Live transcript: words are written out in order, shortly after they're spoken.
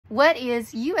What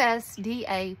is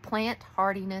USDA plant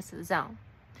hardiness zone?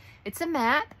 It's a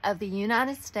map of the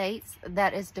United States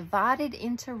that is divided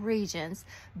into regions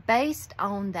based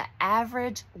on the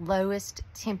average lowest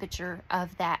temperature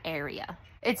of that area.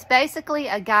 It's basically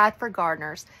a guide for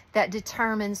gardeners that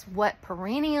determines what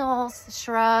perennials,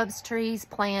 shrubs, trees,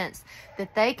 plants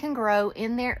that they can grow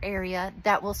in their area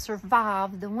that will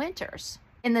survive the winters.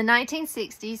 In the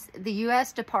 1960s, the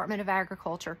U.S. Department of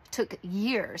Agriculture took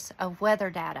years of weather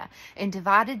data and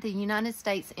divided the United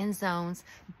States in zones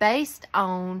based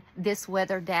on this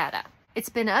weather data. It's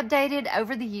been updated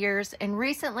over the years, and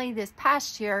recently this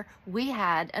past year, we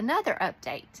had another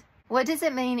update. What does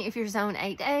it mean if you're zone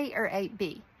 8A or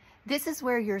 8B? This is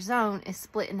where your zone is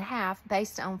split in half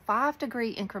based on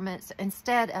 5-degree increments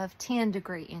instead of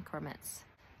 10-degree increments.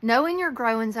 Knowing your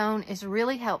growing zone is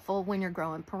really helpful when you're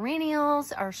growing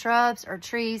perennials or shrubs or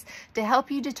trees to help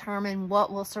you determine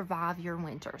what will survive your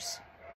winters.